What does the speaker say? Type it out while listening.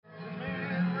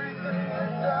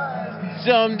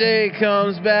someday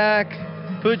comes back.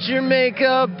 Put your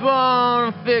makeup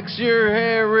on, fix your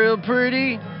hair real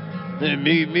pretty, and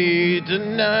meet me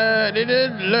tonight in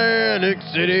Atlantic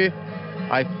City.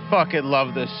 I fucking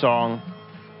love this song.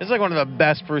 It's like one of the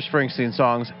best Bruce Springsteen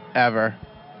songs ever.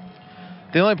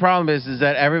 The only problem is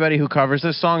that everybody who covers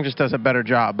this song just does a better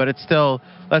job. But it's still,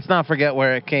 let's not forget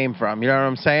where it came from. You know what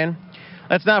I'm saying?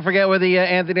 Let's not forget where the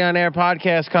Anthony on Air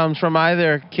podcast comes from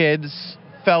either, kids,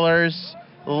 fellers,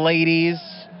 ladies.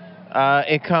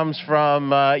 It comes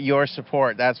from your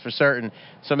support, that's for certain.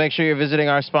 So make sure you're visiting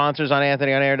our sponsors on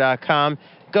anthonyonair.com.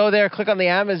 Go there, click on the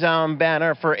Amazon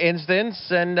banner, for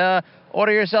instance, and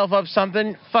order yourself up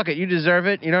something. Fuck it, you deserve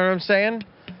it. You know what I'm saying?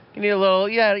 You need a little,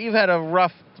 you've had a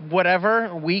rough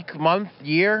whatever, week, month,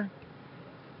 year.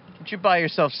 Why don't you buy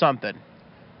yourself something?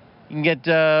 You can get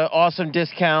awesome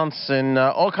discounts and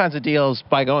all kinds of deals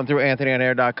by going through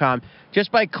anthonyonair.com.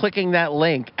 Just by clicking that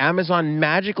link, Amazon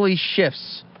magically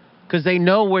shifts because they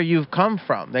know where you've come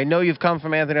from. They know you've come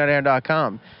from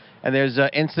anthonyonair.com. And there's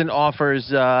instant offers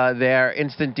there,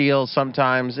 instant deals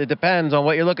sometimes. It depends on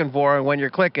what you're looking for and when you're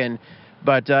clicking.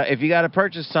 But if you got to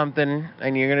purchase something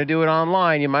and you're going to do it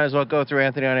online, you might as well go through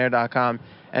anthonyonair.com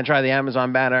and try the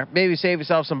Amazon banner. Maybe save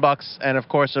yourself some bucks. And, of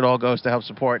course, it all goes to help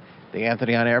support the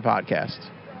Anthony on Air podcast.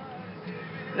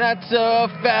 That's a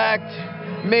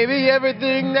fact. Maybe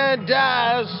everything that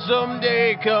dies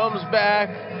someday comes back.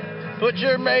 Put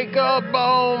your makeup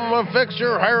on, fix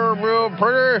your hair real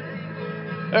pretty.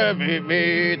 Meet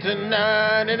me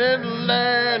tonight in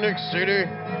Atlantic City.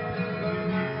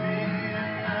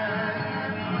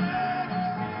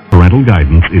 Parental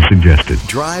guidance is suggested.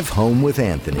 Drive Home with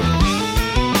Anthony.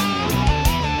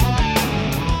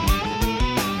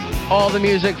 All the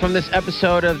music from this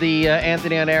episode of the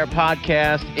Anthony on Air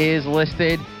podcast is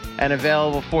listed and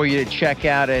available for you to check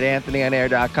out at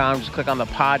anthonyonair.com. Just click on the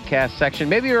podcast section.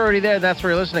 Maybe you're already there. That's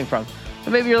where you're listening from.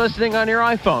 But maybe you're listening on your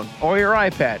iPhone or your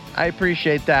iPad. I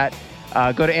appreciate that.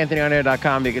 Go to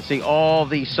anthonyonair.com. You can see all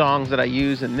the songs that I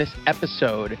use in this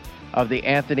episode of the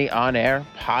Anthony on Air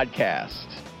podcast.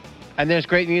 And there's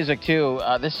great music, too.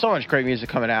 There's so much great music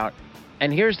coming out.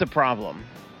 And here's the problem.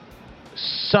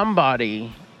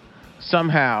 Somebody,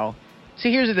 somehow...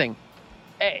 See, here's the thing.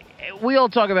 We all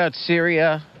talk about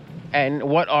Syria and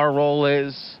what our role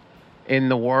is in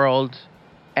the world.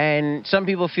 And some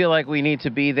people feel like we need to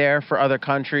be there for other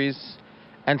countries.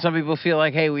 And some people feel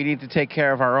like, hey, we need to take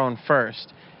care of our own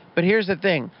first. But here's the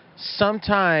thing.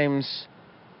 Sometimes,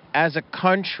 as a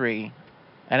country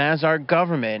and as our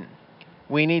government,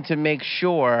 we need to make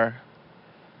sure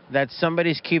that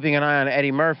somebody's keeping an eye on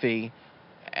Eddie Murphy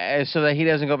so that he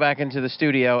doesn't go back into the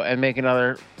studio and make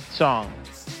another song.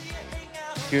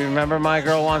 Do you remember My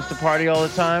Girl Wants to Party All the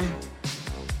Time?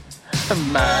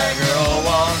 My girl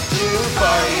wants to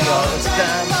party all the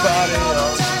time, party all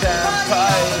the time,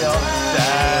 party all the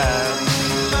time.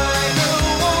 My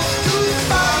girl wants to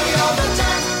party all the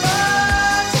time,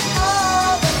 party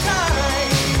all the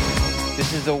time.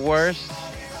 This is the worst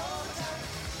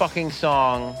fucking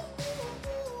song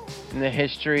in the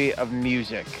history of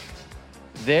music.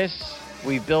 This,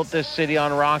 we built this city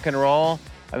on rock and roll.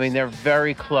 I mean, they're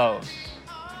very close.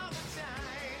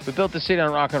 We built the city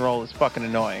on rock and roll is fucking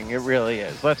annoying. It really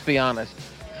is. Let's be honest.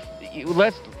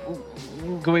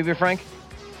 Can we be frank?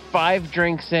 5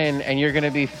 drinks in and you're going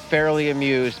to be fairly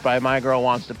amused by My Girl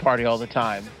Wants to Party All the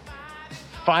Time.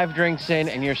 5 drinks in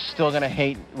and you're still going to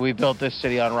hate We Built This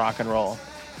City on Rock and Roll.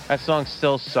 That song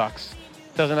still sucks.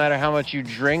 Doesn't matter how much you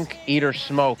drink, eat, or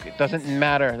smoke. It doesn't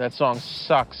matter. That song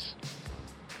sucks.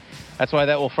 That's why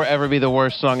that will forever be the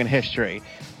worst song in history.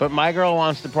 But My Girl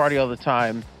Wants to Party All the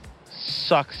Time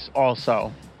sucks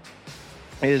also.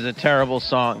 It is a terrible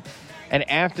song. And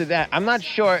after that, I'm not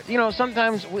sure,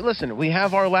 sometimes, we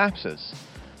have our lapses.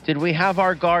 Did we have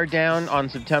our guard down on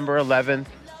September 11th?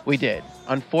 We did.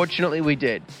 Unfortunately, we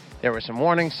did. There were some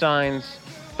warning signs,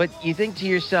 but you think to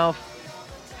yourself,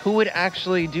 who would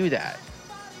actually do that?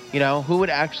 Who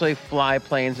would actually fly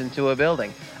planes into a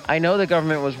building? I know the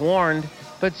government was warned,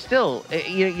 but still,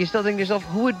 you still think to yourself,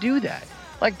 who would do that?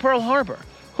 Like Pearl Harbor.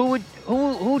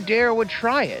 Who dare would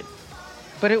try it?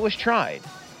 But it was tried.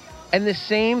 And the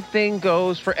same thing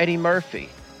goes for Eddie Murphy.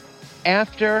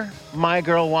 After My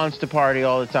Girl Wants to Party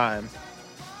All the Time,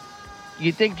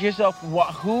 you think to yourself,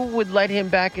 who would let him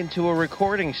back into a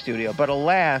recording studio? But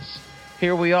alas,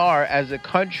 here we are as a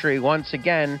country once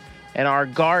again, and our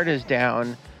guard is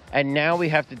down, and now we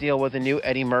have to deal with a new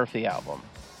Eddie Murphy album.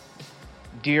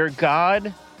 Dear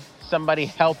God, somebody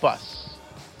help us.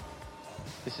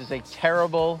 This is a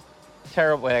terrible,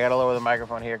 terrible... Wait, I gotta lower the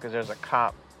microphone here because there's a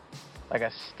cop. Like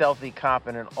a stealthy cop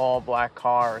in an all-black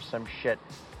car or some shit.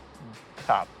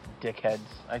 Cop. dickheads.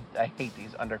 I hate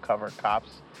these undercover cops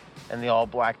and the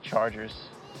all-black Chargers.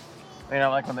 I mean, I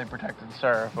like when they protect and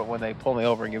serve, but when they pull me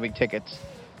over and give me tickets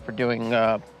for doing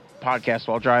podcasts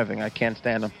while driving, I can't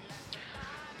stand them.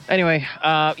 Anyway,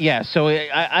 so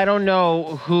I don't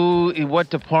know what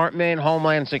department,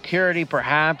 Homeland Security,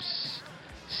 perhaps,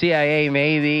 CIA,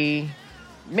 maybe.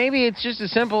 Maybe it's just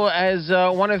as simple as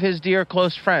one of his dear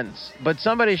close friends. But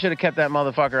somebody should have kept that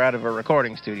motherfucker out of a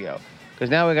recording studio. Because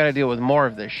now we got to deal with more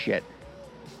of this shit.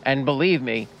 And believe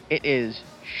me, it is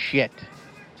shit.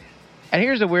 And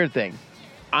here's the weird thing.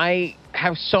 I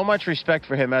have so much respect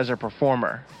for him as a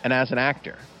performer and as an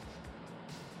actor.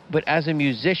 But as a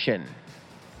musician,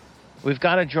 we've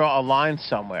got to draw a line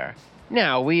somewhere.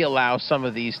 Now, we allow some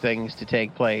of these things to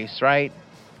take place, right?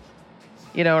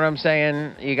 You know what I'm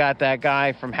saying? You got that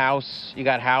guy from House. You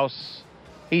got House.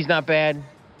 He's not bad.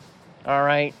 All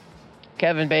right.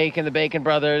 Kevin Bacon, the Bacon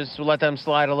brothers, we'll let them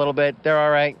slide a little bit. They're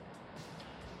all right.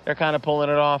 They're kind of pulling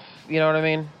it off. You know what I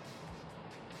mean?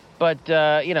 But,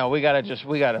 we got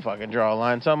to fucking draw a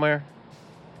line somewhere.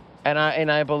 And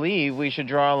I believe we should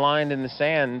draw a line in the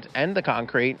sand and the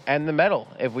concrete and the metal,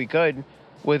 if we could,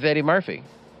 with Eddie Murphy.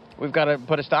 We've got to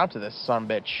put a stop to this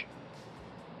sumbitch.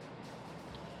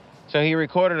 So he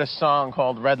recorded a song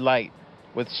called Red Light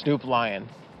with Snoop Lion.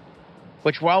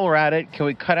 Which, while we're at it, can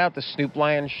we cut out the Snoop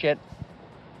Lion shit?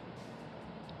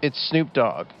 It's Snoop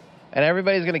Dogg. And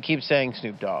everybody's going to keep saying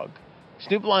Snoop Dogg.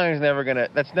 Snoop Lion is never going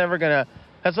to...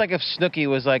 That's like if Snooki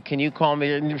was like, can you call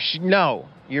me... No,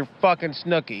 you're fucking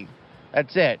Snooki.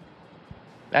 That's it.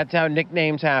 That's how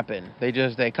nicknames happen.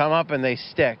 They come up and they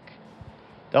stick.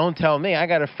 Don't tell me. I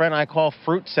got a friend I call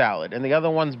Fruit Salad, and the other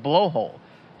one's Blowhole.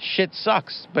 Shit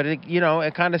sucks, but it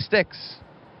kind of sticks.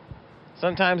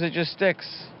 Sometimes it just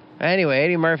sticks. Anyway,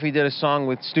 Eddie Murphy did a song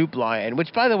with Snoop Lion,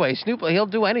 which, by the way, he'll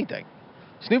do anything.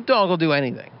 Snoop Dogg will do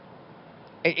anything.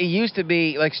 It used to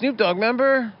be, like, Snoop Dogg,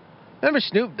 remember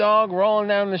Snoop Dogg rolling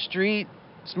down the street,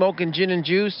 smoking gin and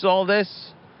juice, all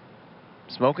this?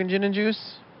 Smoking gin and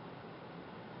juice?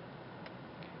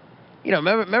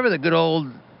 Remember the good old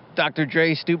Dr.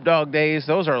 Dre, Snoop Dogg days?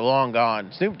 Those are long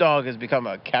gone. Snoop Dogg has become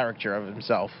a caricature of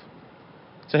himself.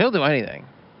 So he'll do anything.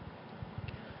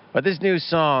 But this new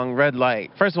song, Red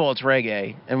Light, first of all, it's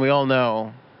reggae, and we all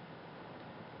know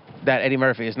that Eddie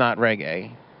Murphy is not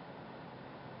reggae.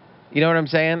 You know what I'm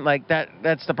saying? Like,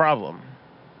 that's the problem.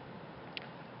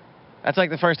 That's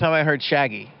like the first time I heard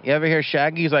Shaggy. You ever hear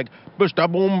Shaggy? He's like,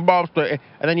 Mr. Boom Bobster.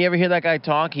 And then you ever hear that guy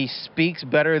talk? He speaks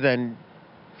better than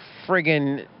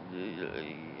friggin'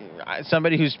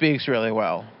 somebody who speaks really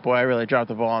well. Boy, I really dropped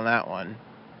the ball on that one.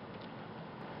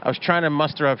 I was trying to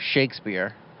muster up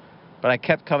Shakespeare, but I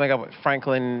kept coming up with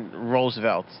Franklin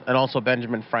Roosevelt and also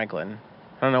Benjamin Franklin.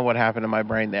 I don't know what happened to my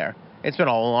brain there. It's been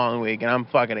a long week, and I'm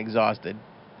fucking exhausted.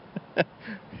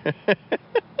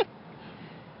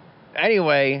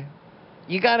 Anyway,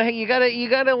 you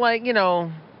gotta like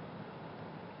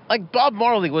Bob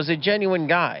Marley was a genuine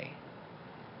guy.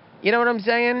 You know what I'm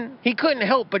saying? He couldn't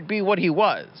help but be what he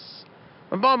was.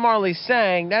 When Bob Marley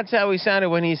sang, that's how he sounded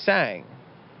when he sang.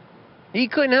 He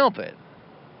couldn't help it.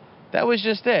 That was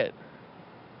just it.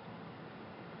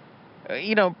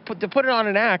 To put it on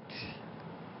an act,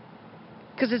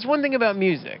 because it's one thing about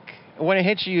music. When it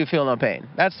hits you, you feel no pain.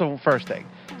 That's the first thing.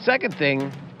 Second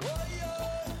thing,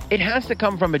 it has to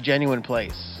come from a genuine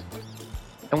place.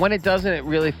 And when it doesn't, it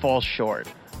really falls short.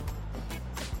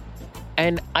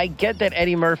 And I get that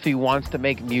Eddie Murphy wants to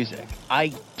make music.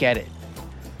 I get it.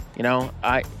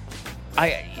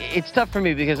 It's tough for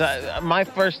me because my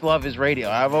first love is radio.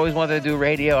 I've always wanted to do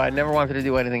radio. I never wanted to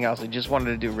do anything else. I just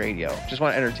wanted to do radio. Just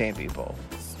want to entertain people.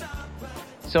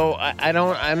 So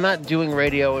I'm not doing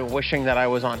radio and wishing that I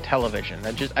was on television.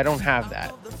 I don't have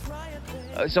that.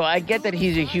 So I get that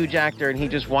he's a huge actor and he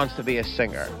just wants to be a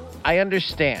singer. I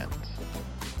understand.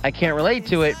 I can't relate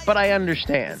to it, but I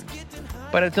understand.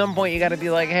 But at some point you got to be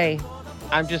like, hey,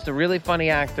 I'm just a really funny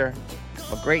actor.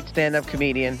 I'm a great stand-up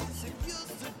comedian.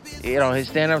 His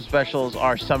stand-up specials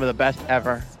are some of the best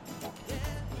ever.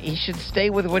 He should stay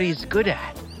with what he's good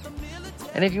at.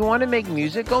 And if you want to make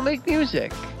music, go make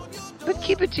music. But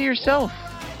keep it to yourself.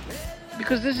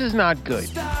 Because this is not good.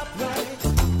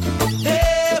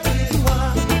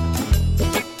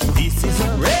 This is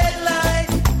a red light.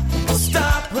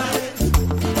 Stop right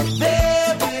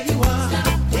there where you are.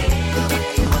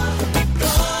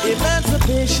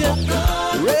 Emancipation,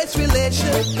 race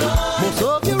relation. Most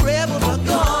of your rebels are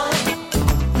gone.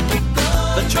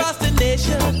 The trust in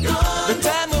nation, the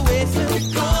time we're wasting,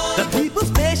 the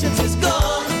people's patience is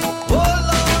gone.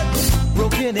 Oh Lord,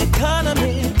 broken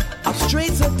economy, our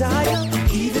streets are dire,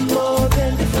 even more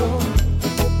than the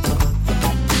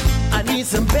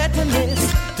some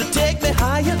bitterness to take me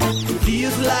higher.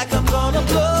 Feels like I'm gonna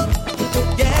blow.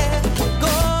 Yeah,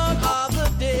 gone are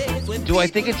the days when. Do I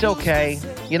think it's okay?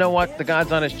 You know what? The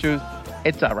God's honest truth.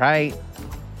 It's all right.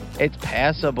 It's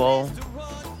passable.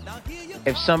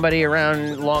 If somebody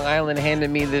around Long Island handed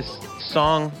me this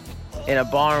song in a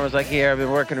bar and was like, "Here, I've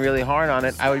been working really hard on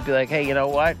it," I would be like, "Hey, you know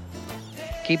what?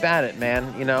 Keep at it,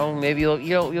 man. You know, maybe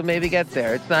you'll maybe get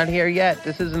there. It's not here yet.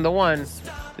 This isn't the one.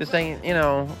 This ain't, you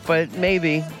know, but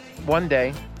maybe one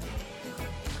day."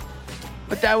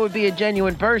 But that would be a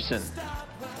genuine person.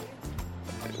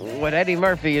 What Eddie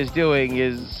Murphy is doing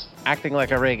is acting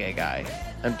like a reggae guy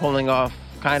and pulling off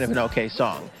kind of an okay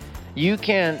song. You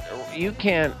can't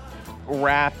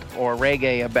rap or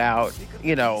reggae about,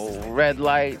 you know, red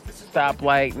light,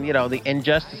 stoplight, you know, the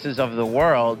injustices of the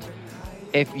world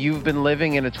if you've been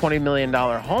living in a $20 million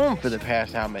home for the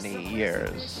past how many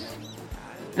years?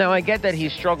 Now, I get that he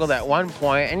struggled at one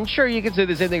point, and sure, you can say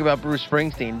the same thing about Bruce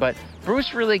Springsteen, but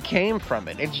Bruce really came from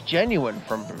it. It's genuine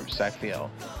from Bruce, I feel.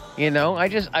 You know, I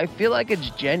feel like it's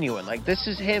genuine. Like, this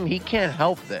is him. He can't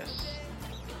help this.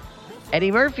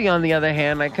 Eddie Murphy, on the other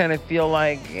hand, I kind of feel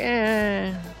like,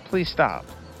 please stop.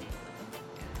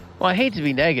 Well, I hate to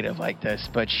be negative like this,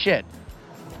 but shit.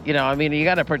 You know, I mean, you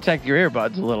got to protect your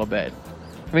earbuds a little bit.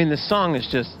 I mean, the song is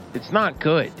just, it's not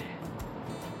good.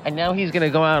 And now he's going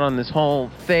to go out on this whole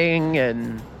thing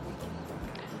and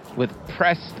with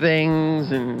press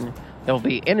things, and there'll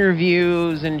be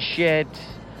interviews and shit.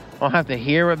 I'll have to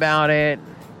hear about it.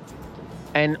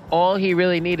 And all he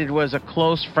really needed was a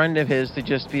close friend of his to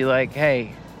just be like,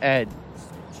 "Hey, Ed,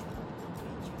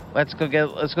 let's go get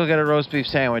a roast beef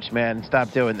sandwich, man.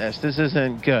 Stop doing this. This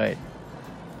isn't good.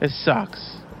 This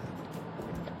sucks.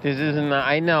 This isn't."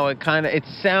 I know it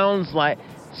sounds like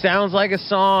a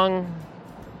song.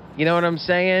 You know what I'm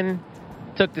saying?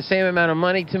 Took the same amount of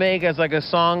money to make as like a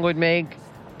song would make,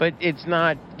 but it's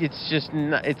not. It's just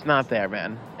not, it's not there,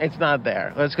 man. It's not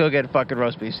there. Let's go get fucking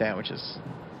roast beef sandwiches.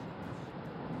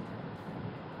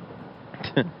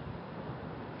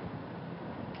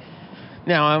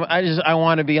 Now, I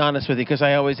want to be honest with you, because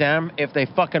I always am. If they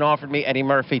fucking offered me Eddie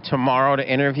Murphy tomorrow to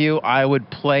interview, I would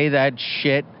play that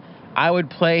shit. I would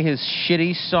play his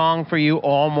shitty song for you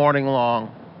all morning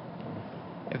long.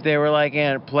 If they were like,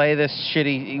 play this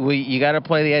shitty, you got to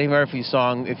play the Eddie Murphy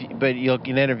song, but you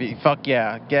can interview. Fuck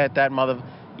yeah, get that mother.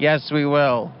 Yes, we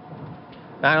will.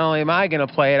 Not only am I going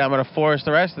to play it, I'm going to force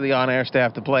the rest of the on-air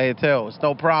staff to play it too. It's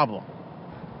no problem.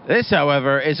 This,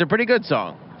 however, is a pretty good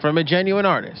song from a genuine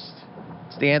artist.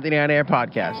 It's the Anthony On Air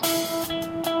Podcast.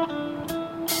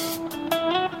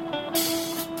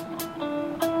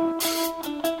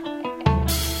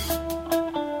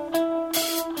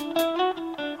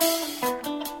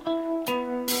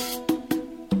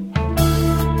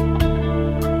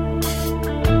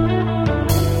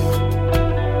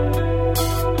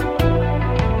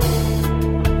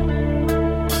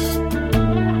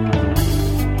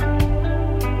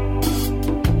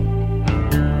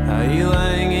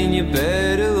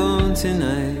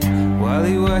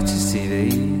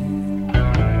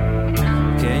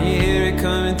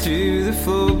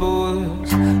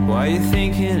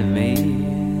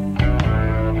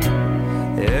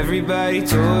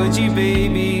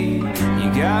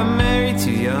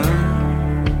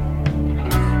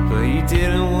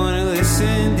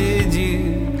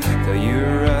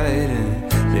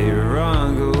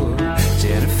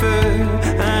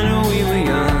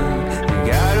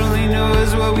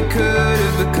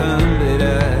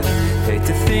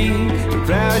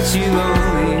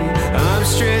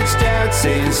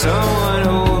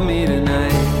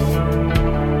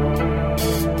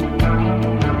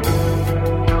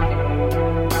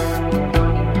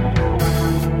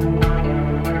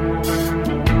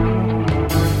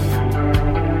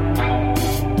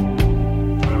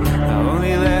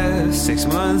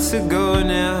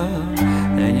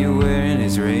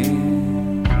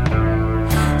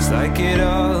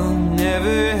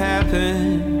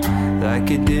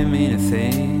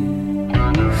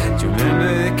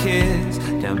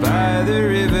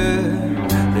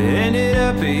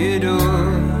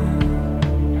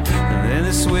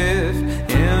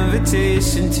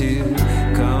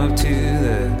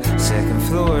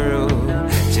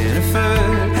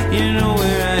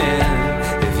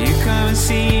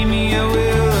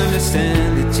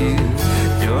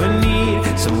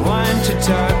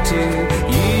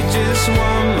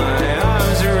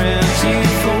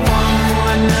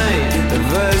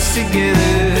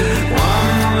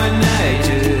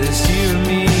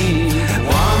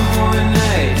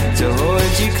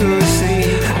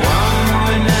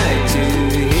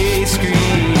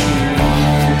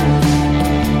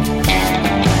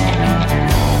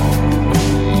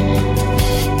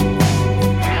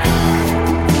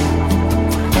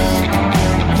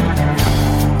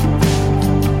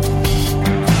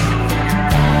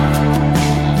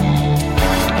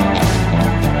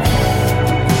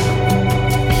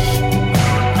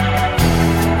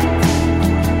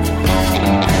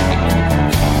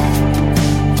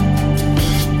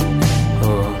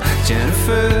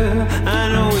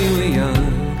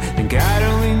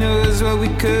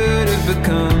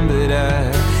 overcome, but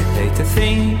I hate to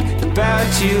think about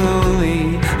you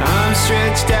only. I'm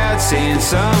stretched out, saying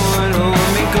someone hold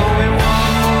me, going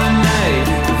one more night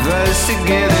of us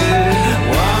together.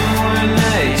 One more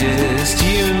night, just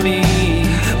you and me.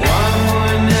 One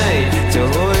more night to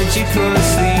hold you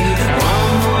closely.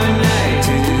 One more night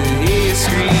to hear you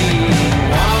scream.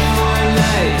 One more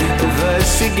night of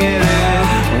us together.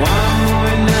 One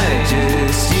more night,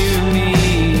 just you and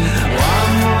me.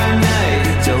 One more night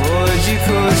to hold you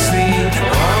closely.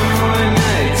 One more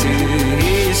night to hear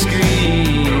you scream.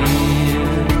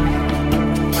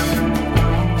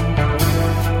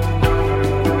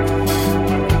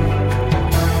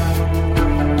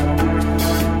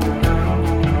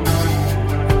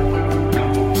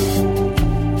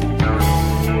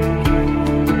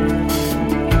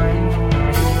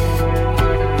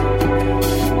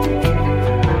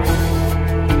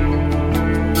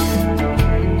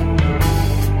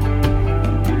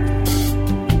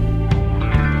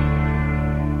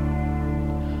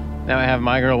 Now I have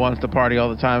 "My Girl Wants to Party" all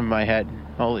the time in my head.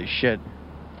 Holy shit.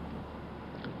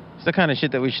 It's the kind of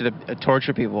shit that we should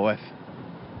torture people with.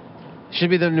 It should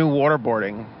be the new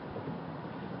waterboarding.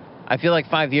 I feel like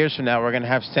 5 years from now we're going to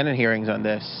have Senate hearings on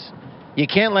this. You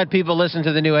can't let people listen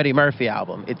to the new Eddie Murphy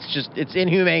album. It's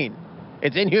inhumane.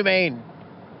 It's inhumane.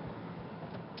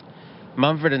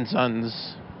 Mumford &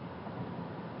 Sons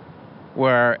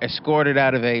were escorted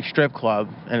out of a strip club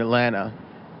in Atlanta.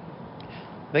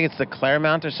 I think it's the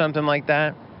Claremont or something like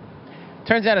that.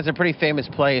 Turns out it's a pretty famous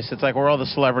place. It's like where all the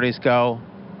celebrities go.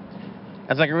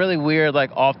 It's like a really weird,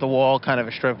 like off-the-wall kind of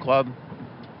a strip club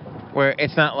where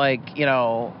it's not like, you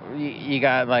know, you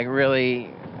got like really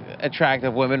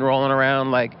attractive women rolling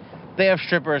around. Like they have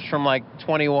strippers from like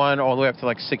 21 all the way up to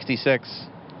like 66.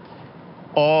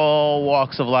 All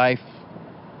walks of life.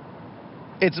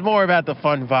 It's more about the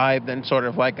fun vibe than sort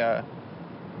of like a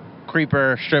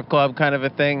creeper strip club kind of a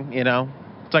thing, you know?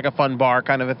 It's like a fun bar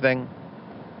kind of a thing.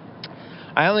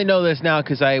 I only know this now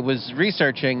because I was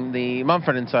researching the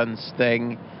Mumford & Sons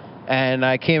thing, and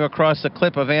I came across a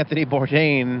clip of Anthony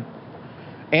Bourdain.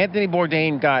 Anthony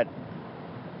Bourdain got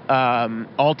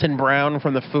Alton Brown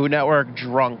from the Food Network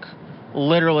drunk.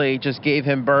 Literally just gave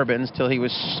him bourbons till he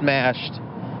was smashed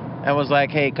and was like,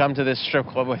 hey, come to this strip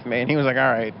club with me. And he was like,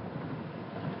 all right.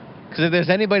 Because if there's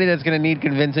anybody that's going to need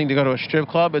convincing to go to a strip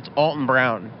club, it's Alton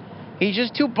Brown. He's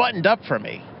just too buttoned up for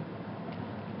me.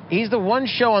 He's the one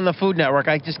show on the Food Network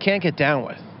I just can't get down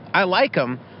with. I like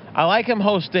him. I like him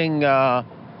hosting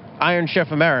Iron Chef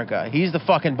America. He's the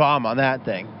fucking bomb on that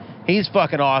thing. He's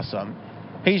fucking awesome.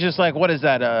 He's just like, what is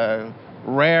that, a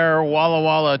rare Walla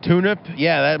Walla turnip?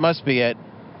 Yeah, that must be it.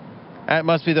 That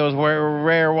must be those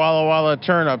rare Walla Walla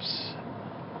turnips.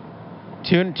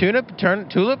 Tulip?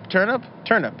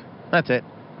 Turnip. That's it.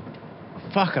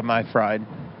 Fuck, am I fried.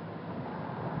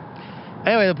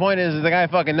 Anyway, the point is the guy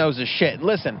fucking knows his shit.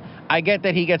 Listen, I get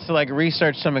that he gets to like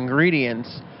research some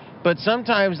ingredients, but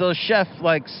sometimes those chefs,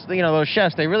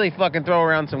 they really fucking throw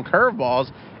around some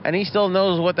curveballs, and he still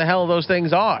knows what the hell those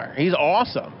things are. He's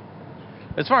awesome.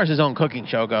 As far as his own cooking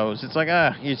show goes, it's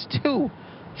like, he's too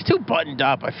buttoned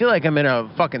up. I feel like I'm in a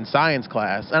fucking science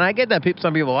class, and I get that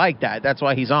some people like that. That's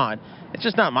why he's on. It's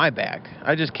just not my bag.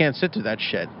 I just can't sit through that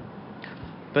shit.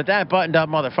 But that buttoned up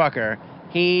motherfucker,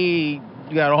 he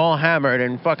got all hammered,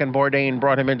 and fucking Bourdain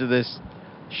brought him into this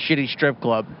shitty strip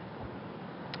club.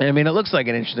 I mean, it looks like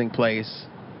an interesting place.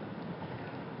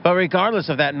 But regardless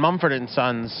of that, Mumford &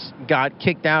 Sons got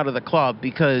kicked out of the club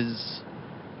because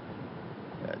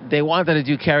they wanted to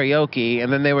do karaoke,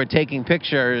 and then they were taking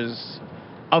pictures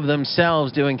of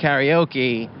themselves doing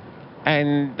karaoke,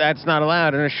 and that's not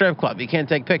allowed in a strip club. You can't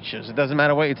take pictures. It doesn't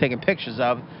matter what you're taking pictures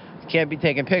of. You can't be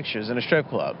taking pictures in a strip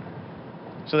club.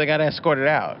 So they got escorted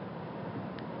out.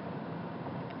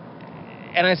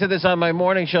 And I said this on my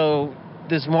morning show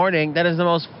this morning. That is the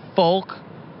most folk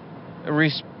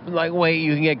way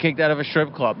you can get kicked out of a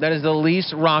strip club. That is the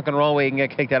least rock and roll way you can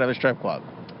get kicked out of a strip club.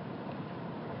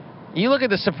 You look at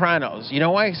The Sopranos. You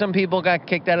know why some people got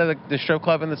kicked out of the strip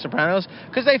club in The Sopranos?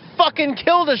 Because they fucking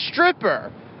killed a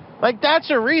stripper. Like, that's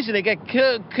a reason to get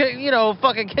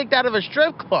fucking kicked out of a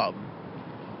strip club.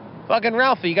 Fucking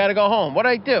Ralphie, you gotta go home. What'd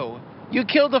I do? You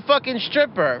killed a fucking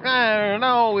stripper. I don't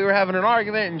know. We were having an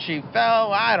argument and she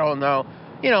fell. I don't know.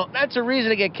 You know, that's a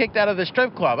reason to get kicked out of the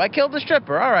strip club. I killed the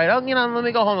stripper. All right, let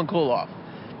me go home and cool off.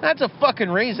 That's a fucking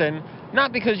reason.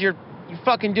 Not because you're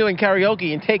fucking doing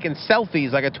karaoke and taking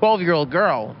selfies like a 12-year-old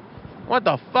girl. What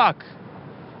the fuck?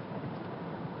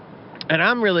 And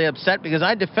I'm really upset because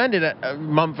I defended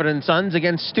Mumford & Sons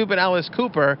against stupid Alice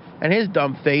Cooper and his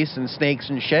dumb face and snakes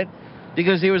and shit.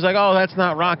 because he was like, oh, that's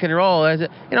not rock and roll. And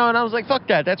I was like, fuck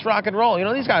that. That's rock and roll.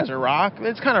 These guys are rock.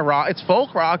 It's kind of rock. It's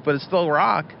folk rock, but it's still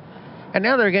rock. And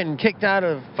now they're getting kicked out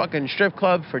of fucking strip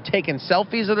club for taking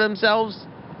selfies of themselves.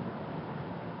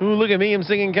 Ooh, look at me, I'm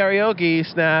singing karaoke,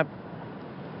 snap.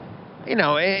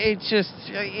 It's just,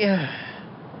 yeah.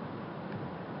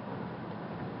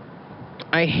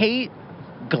 I hate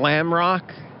glam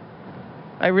rock.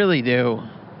 I really do.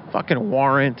 Fucking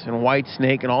Warrant and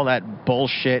Whitesnake and all that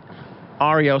bullshit.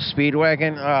 REO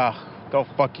Speedwagon. Ugh, go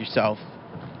fuck yourself.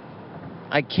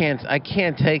 I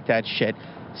can't take that shit.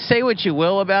 Say what you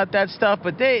will about that stuff,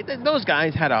 but those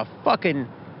guys had a fucking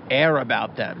air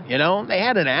about them, They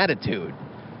had an attitude.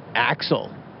 Axl,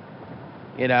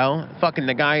 fucking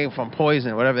the guy from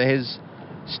Poison, whatever his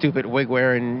stupid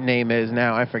wig-wearing name is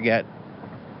now, I forget.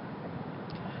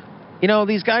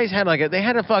 These guys had they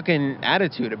had a fucking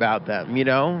attitude about them,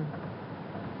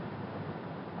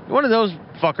 One of those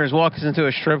fuckers walks into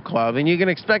a strip club and you can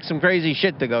expect some crazy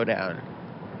shit to go down.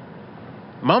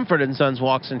 Mumford & Sons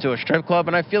walks into a strip club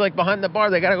and I feel like behind the bar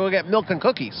they gotta go get milk and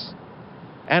cookies.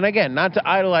 And again, not to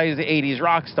idolize the 80s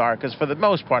rock star, because for the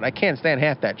most part, I can't stand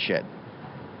half that shit.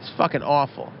 It's fucking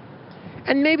awful.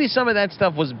 And maybe some of that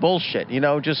stuff was bullshit,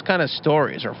 just kind of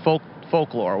stories or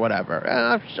folklore or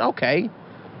whatever. Okay.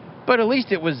 But at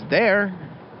least it was there.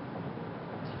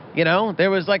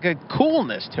 There was like a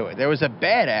coolness to it. There was a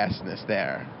badassness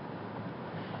there.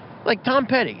 Like Tom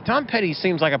Petty. Tom Petty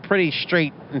seems like a pretty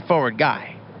straight and forward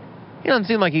guy. He doesn't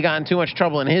seem like he got in too much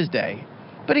trouble in his day.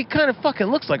 But he kind of fucking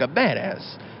looks like a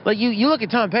badass. Like, you look at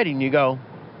Tom Petty and you go,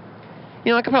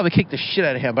 I could probably kick the shit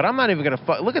out of him, but I'm not even going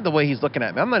to look at the way he's looking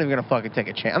at me. I'm not even going to fucking take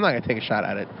a chance. I'm not going to take a shot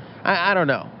at it. I don't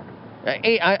know.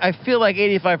 I feel like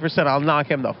 85% I'll knock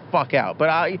him the fuck out.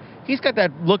 But he's got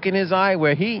that look in his eye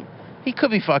where he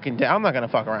could be fucking dead. I'm not going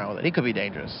to fuck around with it. He could be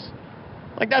dangerous.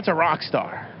 Like, that's a rock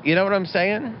star. You know what I'm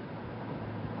saying?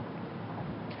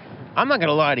 I'm not going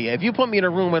to lie to you. If you put me in a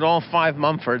room with all 5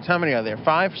 Mumfords, how many are there?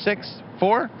 5, 6,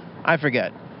 4? I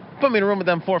forget. Put me in a room with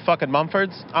them 4 fucking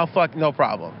Mumfords, no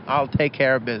problem. I'll take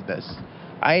care of business.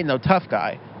 I ain't no tough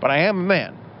guy, but I am a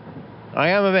man.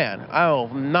 I will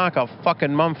knock a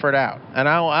fucking Mumford out. And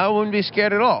I wouldn't be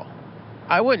scared at all.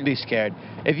 I wouldn't be scared.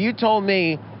 If you told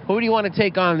me, who do you want to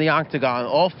take on the octagon,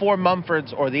 all 4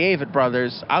 Mumfords or the Avett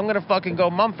Brothers, I'm going to fucking go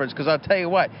Mumfords, because I'll tell you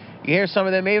what, you hear some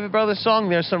of them Avett Brothers songs,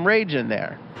 there's some rage in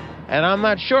there. And I'm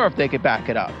not sure if they could back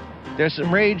it up. There's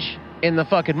some rage in the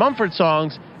fucking Mumford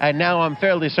songs, and now I'm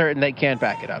fairly certain they can't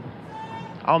back it up.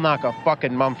 I'll knock a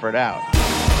fucking Mumford out.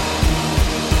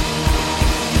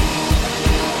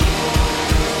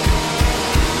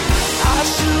 I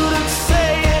shouldn't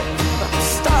say it, but I'm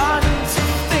starting to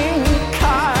think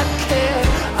I care.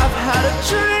 I've had a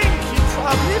drink, you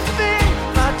probably think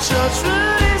my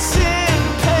judgment is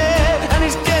impaired. And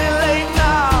it's getting late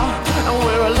now, and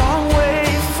we're a long way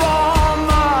from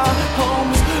our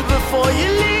homes. Before you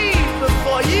leave,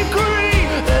 before you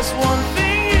grieve, there's one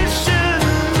thing you should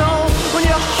know. When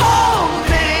you hold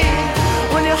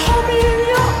me in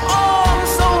your arms,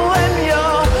 so when you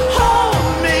hold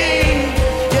me,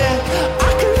 yeah,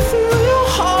 I can feel your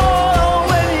heart.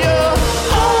 When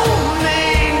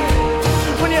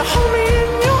you hold me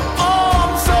in your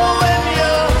arms, so when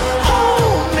you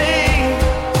hold me,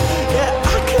 yeah,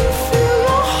 I can feel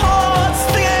your heart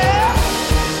singing.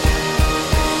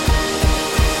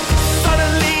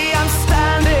 Suddenly I'm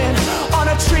standing on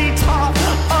a treetop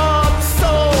up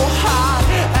so high,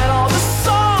 and all the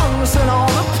songs and all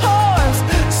the poems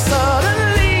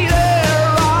suddenly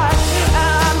they're right,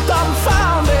 and I'm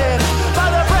dumbfounded by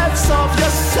the breadth of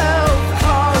your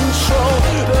self-control.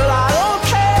 But I don't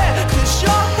care, 'cause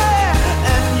you're here,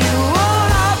 and you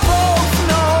and I both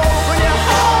know. When you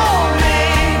hold me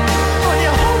in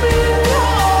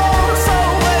your arms, so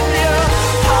when you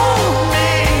hold me,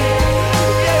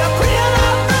 yeah, bring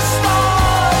out the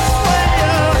stars. When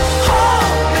you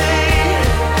hold me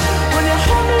in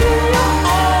your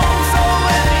arms, so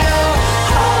when you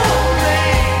hold me,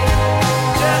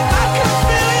 yeah, I can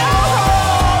feel your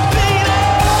heart beating.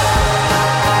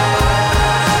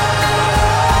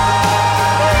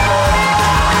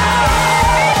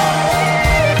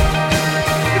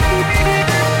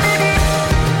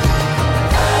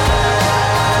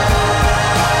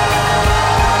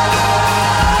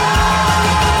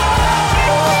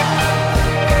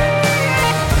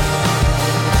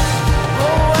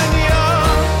 Oh, when you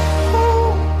hold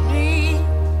me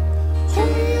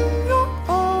in your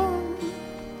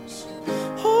arms,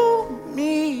 hold me,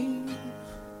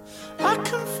 I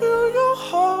can feel your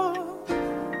heart.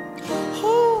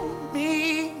 Hold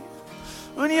me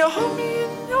when you hold me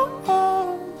in your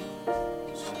arms,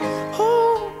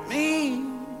 hold me,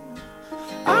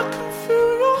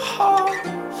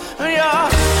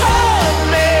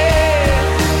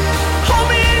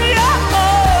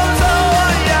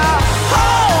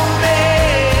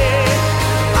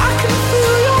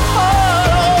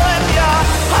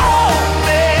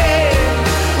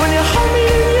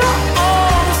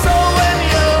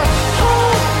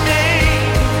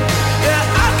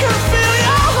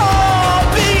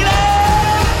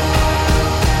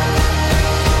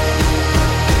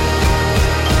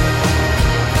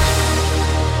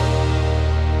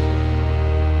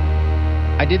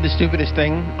 did the stupidest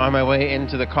thing on my way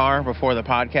into the car before the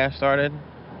podcast started.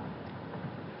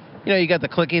 You know, you got the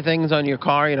clicky things on your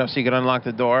car, you know, so you can unlock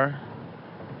the door.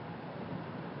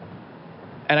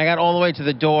 And I got all the way to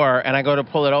the door, and I go to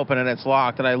pull it open, and it's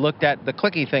locked. And I looked at the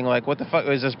clicky thing like, what the fuck,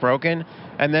 is this broken?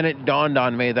 And then it dawned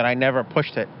on me that I never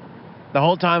pushed it. The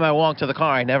whole time I walked to the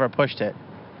car, I never pushed it.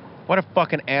 What a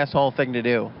fucking asshole thing to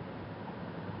do.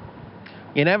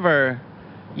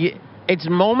 It's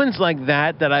moments like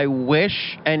that I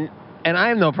wish, and I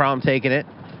have no problem taking it.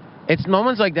 It's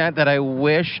moments like that I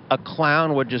wish a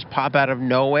clown would just pop out of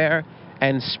nowhere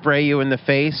and spray you in the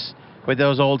face with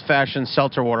those old-fashioned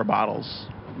seltzer water bottles.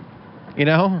 You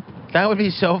know? That would be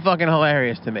so fucking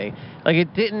hilarious to me. Like,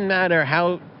 it didn't matter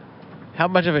how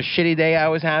much of a shitty day I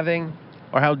was having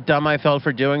or how dumb I felt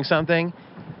for doing something.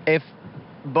 If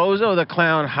Bozo the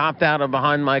Clown hopped out of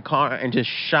behind my car and just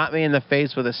shot me in the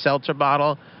face with a seltzer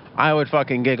bottle, I would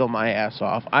fucking giggle my ass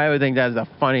off. I would think that's the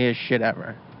funniest shit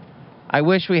ever. I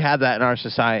wish we had that in our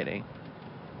society.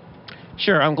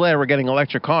 Sure, I'm glad we're getting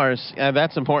electric cars.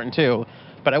 That's important too.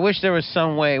 But I wish there was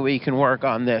some way we can work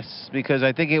on this, because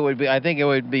I think it would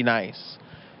be nice.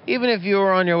 Even if you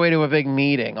were on your way to a big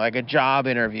meeting, like a job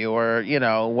interview or, you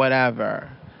know, whatever.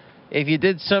 If you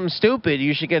did something stupid,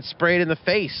 you should get sprayed in the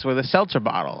face with a seltzer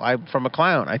bottle from a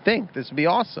clown. I think this would be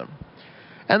awesome.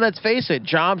 And let's face it,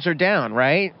 jobs are down,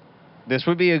 right? This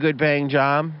would be a good paying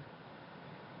job.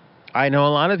 I know a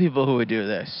lot of people who would do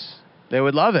this. They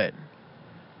would love it.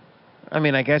 I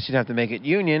mean, I guess you'd have to make it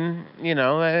union, you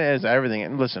know, as everything.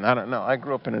 And listen, I don't know. I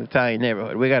grew up in an Italian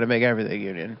neighborhood. We got to make everything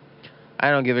union.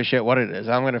 I don't give a shit what it is.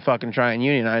 I'm going to fucking try and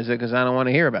unionize it because I don't want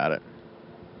to hear about it.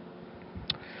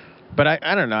 But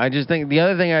I don't know. I just think the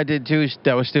other thing I did too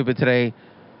that was stupid today,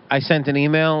 I sent an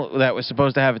email that was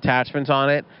supposed to have attachments on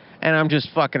it, and I'm just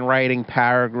fucking writing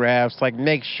paragraphs like,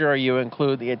 make sure you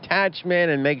include the attachment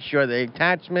and make sure the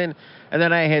attachment. And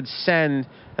then I hit send,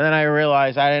 and then I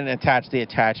realized I didn't attach the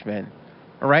attachment.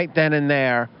 Right then and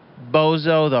there,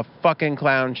 Bozo the fucking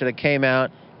Clown should have came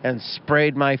out and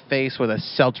sprayed my face with a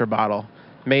seltzer bottle.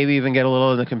 Maybe even get a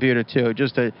little in the computer too,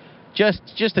 just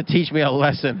to teach me a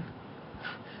lesson.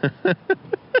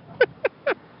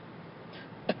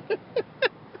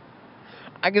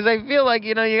 Because I feel like,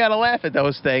 you know, you gotta laugh at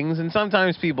those things, and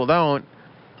sometimes people don't.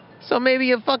 So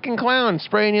maybe a fucking clown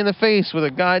spraying you in the face with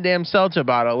a goddamn seltzer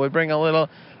bottle would bring a little...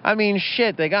 I mean,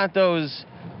 shit, they got those...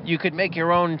 You could make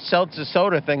your own seltzer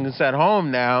soda things at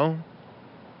home now.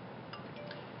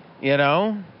 You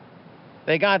know?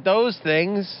 They got those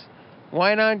things.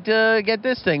 Why not get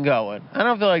this thing going? I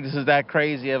don't feel like this is that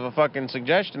crazy of a fucking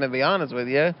suggestion, to be honest with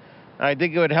you. I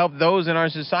think it would help those in our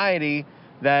society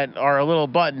that are a little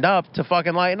buttoned up to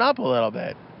fucking lighten up a little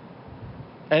bit.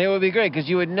 And it would be great, because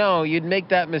you would know, you'd make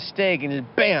that mistake and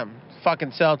just bam,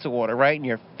 fucking seltzer water right in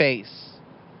your face.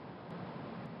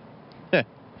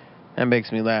 That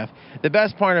makes me laugh. The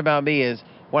best part about me is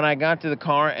when I got to the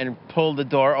car and pulled the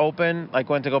door open, like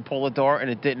went to go pull the door and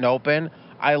it didn't open,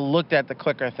 I looked at the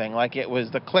clicker thing like it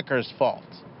was the clicker's fault.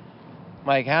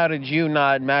 Like, how did you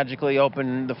not magically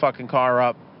open the fucking car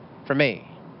up for me?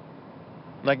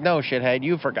 Like, no, shithead,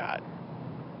 you forgot.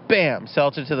 Bam,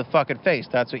 seltzer to the fucking face.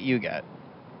 That's what you get.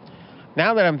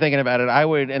 Now that I'm thinking about it, I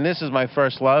would, and this is my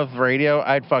first love, radio,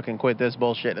 I'd fucking quit this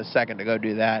bullshit in a second to go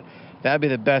do that. That'd be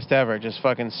the best ever, just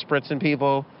fucking spritzing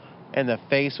people in the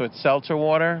face with seltzer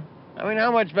water. I mean,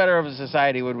 how much better of a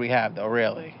society would we have, though,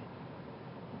 really?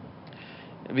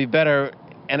 It'd be better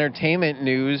entertainment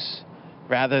news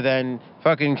rather than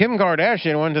fucking Kim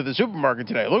Kardashian went to the supermarket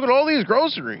today. Look at all these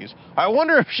groceries. I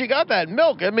wonder if she got that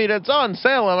milk. I mean, it's on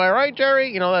sale. Am I right,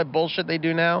 Jerry? You know that bullshit they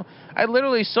do now? I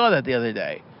literally saw that the other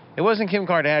day. It wasn't Kim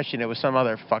Kardashian. It was some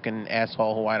other fucking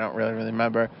asshole who I don't really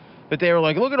remember. But they were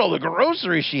like, look at all the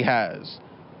groceries she has.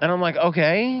 And I'm like,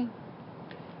 okay.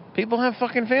 People have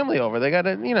fucking family over. They got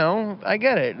to, you know, I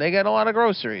get it. They got a lot of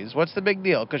groceries. What's the big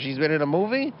deal? Because she's been in a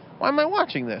movie? Why am I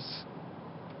watching this?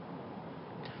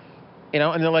 You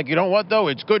know, and they're like, you know what, though?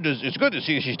 It's good to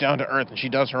see she's down to earth and she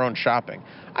does her own shopping.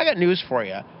 I got news for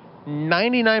you.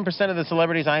 99% of the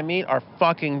celebrities I meet are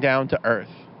fucking down to earth.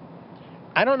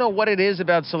 I don't know what it is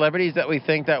about celebrities that we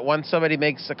think that once somebody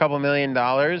makes a couple $1 million,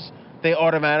 they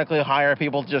automatically hire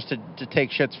people just to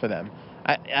take shits for them.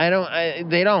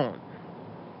 They don't.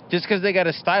 Just because they got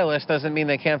a stylist doesn't mean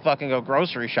they can't fucking go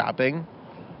grocery shopping.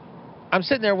 I'm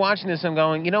sitting there watching this and I'm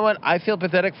going, you know what? I feel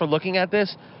pathetic for looking at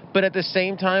this, but at the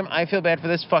same time, I feel bad for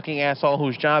this fucking asshole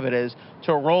whose job it is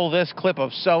to roll this clip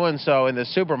of so-and-so in the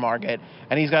supermarket,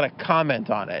 and he's got to comment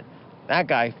on it. That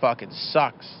guy fucking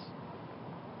sucks.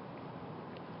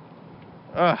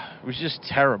 It was just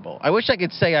terrible. I wish I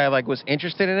could say I was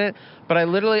interested in it, but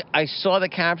I saw the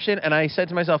caption and I said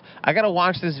to myself, I gotta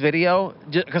watch this video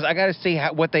because I gotta see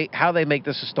how they make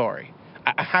this a story.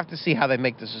 I have to see how they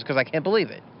make this because I can't believe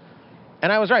it.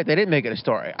 And I was right, they didn't make it a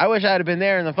story. I wish I had been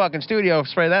there in the fucking studio,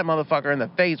 spray that motherfucker in the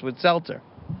face with seltzer.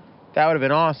 That would have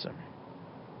been awesome.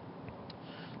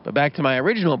 But back to my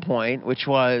original point, which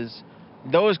was,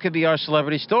 those could be our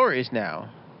celebrity stories now.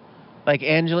 Like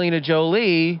Angelina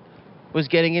Jolie was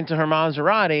getting into her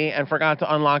Maserati and forgot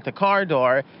to unlock the car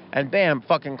door, and bam,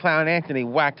 fucking Clown Anthony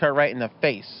whacked her right in the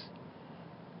face.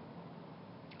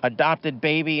 Adopted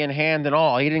baby in hand and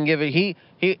all. He didn't give it,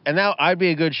 and now I'd be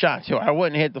a good shot too. I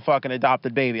wouldn't hit the fucking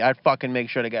adopted baby. I'd fucking make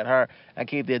sure to get her and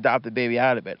keep the adopted baby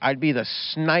out of it. I'd be the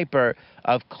sniper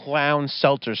of clown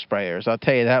seltzer sprayers. I'll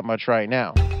tell you that much right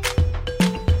now.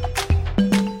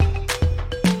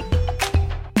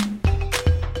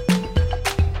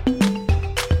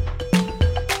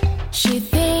 She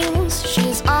thinks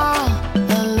she's all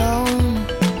alone,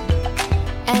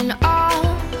 and all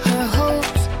her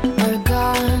hopes are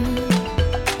gone.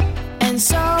 And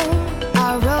so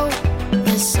I wrote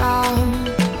this song,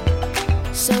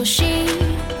 so she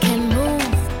can move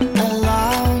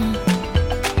along.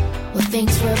 Well,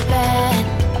 things were bad,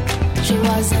 she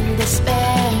was in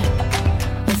despair.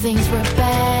 Well, things were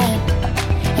bad,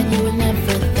 and you were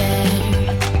never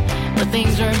there. Well,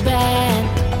 things were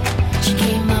bad. She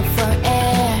came up for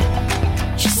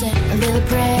air. She said a little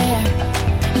prayer,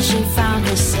 and she found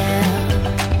herself.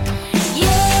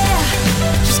 Yeah,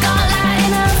 she's got light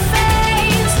in her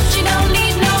face. She don't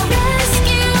need no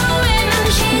rescuing,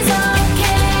 she's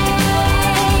okay.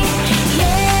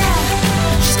 Yeah,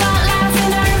 she's got life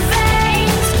in her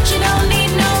veins. She don't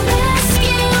need no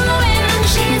rescuing,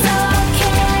 she's okay.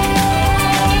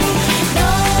 No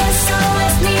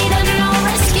SOS needed, no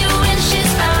rescuing,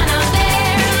 she's fine out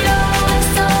there. No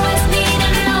SOS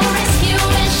needed, no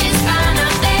rescuing, she's fine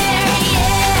out there.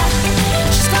 Yeah,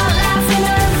 she's got life in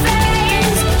her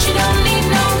veins. She don't need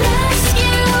no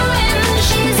rescuing,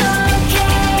 she's okay.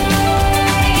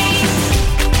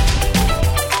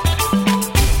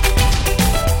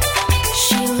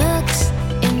 She looks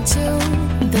into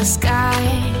the sky,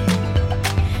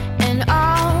 and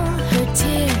all her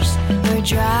tears are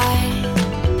dry.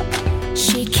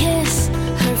 She kissed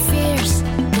her fears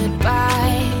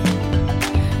goodbye.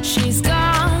 She's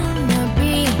gonna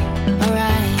be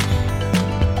alright.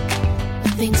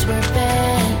 Things were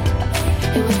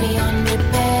bad, it was beyond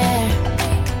repair.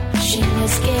 She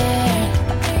was scared,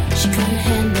 she couldn't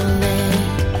handle it.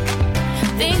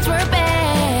 Things were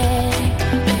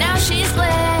bad, but now she's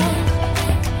glad.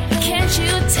 Can't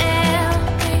you tell?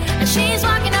 And she's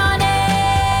walking on air.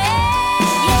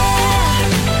 Yeah,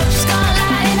 she's got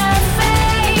light in her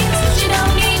face. She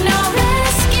don't need no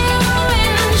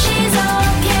rescuing, she's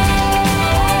okay.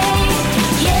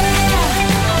 Yeah,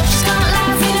 she's got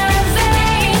life in her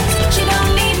veins. She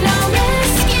don't need no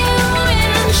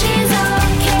rescuing, she's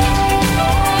okay.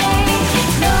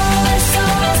 No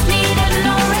SOS needed,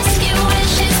 no rescuing,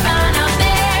 she's fine out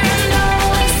there. No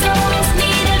SOS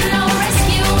needed, no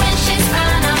rescuing, she's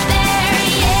fine out there.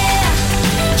 Yeah,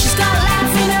 she's got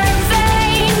life in her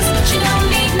veins. She don't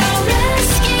need no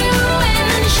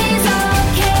rescuing, she's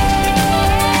okay.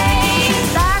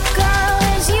 That girl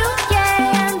is you,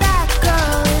 yeah, and that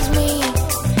girl is me.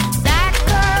 That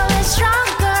girl is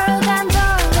stronger than the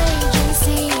raging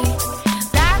sea.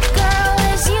 That girl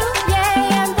is you,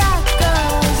 yeah, and that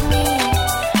girl is me.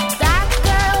 That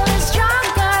girl is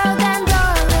stronger than the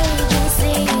raging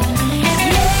sea. Yeah,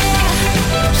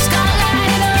 she's got light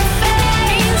in her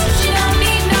face. She don't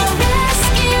need no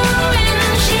rescuing,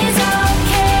 she's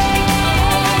okay.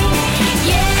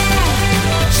 Yeah,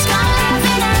 she's got life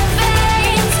in her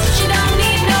veins. She don't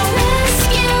need no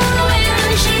rescuing,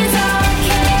 she's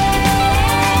okay.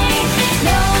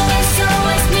 No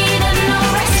SOS needed, no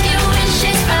rescuing,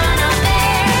 she's fine out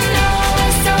there. No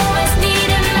SOS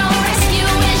needed, no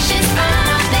rescuing, she's fine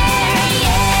out there.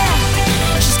 Yeah,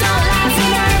 she's got life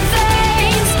in her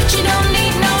veins. She don't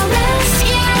need no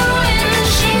rescuing,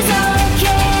 she's okay.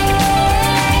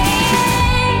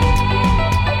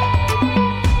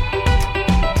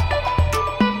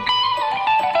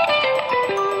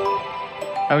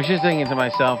 I was just thinking to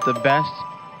myself, the best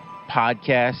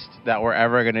podcast that we're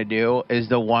ever going to do is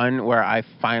the one where I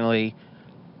finally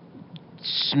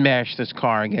smash this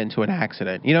car and get into an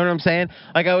accident. You know what I'm saying?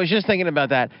 Like, I was just thinking about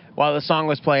that while the song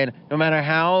was playing. No matter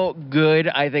how good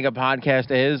I think a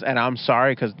podcast is, and I'm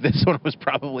sorry because this one was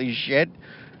probably shit.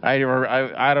 I don't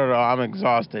know. I'm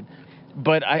exhausted.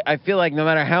 But I feel like no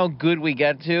matter how good we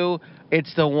get to,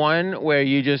 it's the one where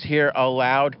you just hear a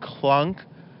loud clunk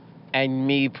and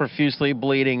me profusely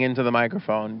bleeding into the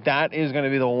microphone. That is going to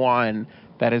be the one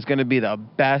that is going to be the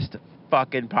best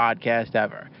fucking podcast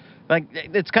ever. Like,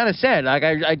 it's kind of sad. Like,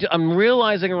 I'm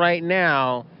realizing right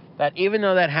now that even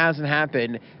though that hasn't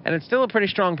happened, and it's still a pretty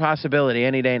strong possibility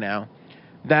any day now,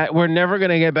 that we're never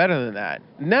going to get better than that.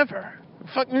 Never.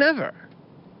 Fuck never.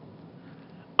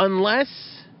 Unless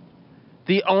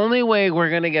the only way we're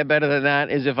going to get better than that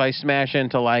is if I smash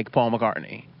into, like, Paul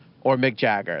McCartney or Mick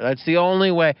Jagger. That's the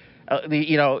only way.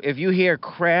 If you hear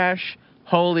Crash,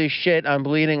 holy shit, I'm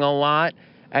bleeding a lot,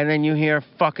 and then you hear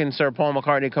fucking Sir Paul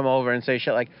McCartney come over and say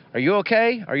shit like, are you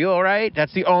okay? Are you all right?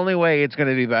 That's the only way it's going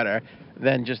to be better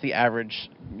than just the average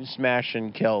smash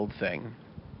and kill thing.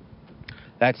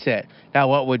 That's it. Now,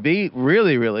 what would be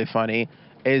really, really funny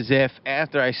is if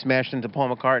after I smashed into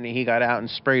Paul McCartney, he got out and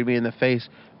sprayed me in the face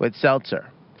with seltzer.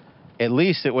 At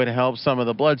least it would help some of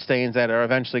the blood stains that are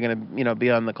eventually going to, be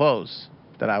on the clothes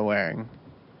that I'm wearing.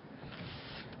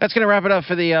 That's going to wrap it up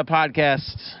for the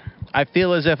podcast. I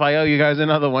feel as if I owe you guys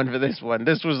another one for this one.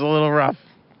 This was a little rough.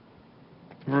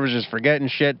 We were just forgetting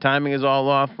shit. Timing is all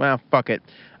off. Well, fuck it.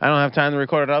 I don't have time to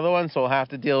record another one, so we'll have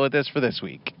to deal with this for this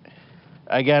week.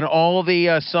 Again, all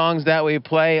the songs that we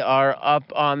play are up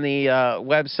on the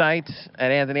website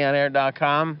at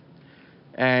anthonyonair.com.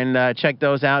 And check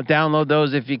those out. Download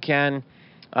those if you can.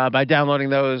 By downloading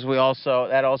those,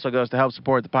 that also goes to help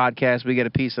support the podcast. We get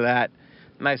a piece of that.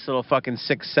 Nice little fucking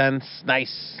 6 cents.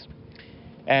 Nice.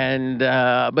 And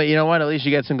but you know what? At least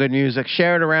you get some good music.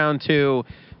 Share it around too.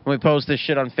 When we post this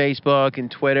shit on Facebook and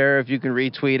Twitter, if you can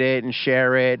retweet it and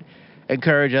share it.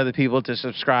 Encourage other people to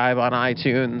subscribe on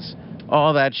iTunes.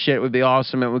 All that shit would be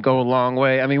awesome. It would go a long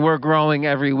way. I mean, we're growing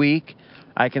every week.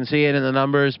 I can see it in the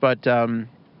numbers, but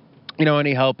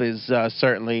any help is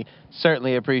certainly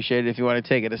appreciated. If you want to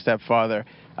take it a step farther,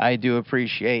 I do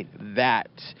appreciate that.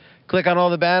 Click on all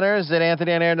the banners at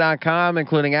anthonyonair.com,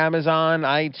 including Amazon,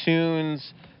 iTunes,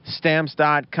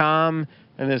 stamps.com,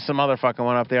 and there's some other fucking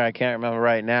one up there I can't remember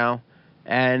right now.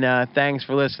 And thanks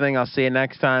for listening. I'll see you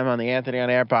next time on the Anthony on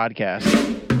Air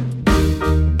podcast.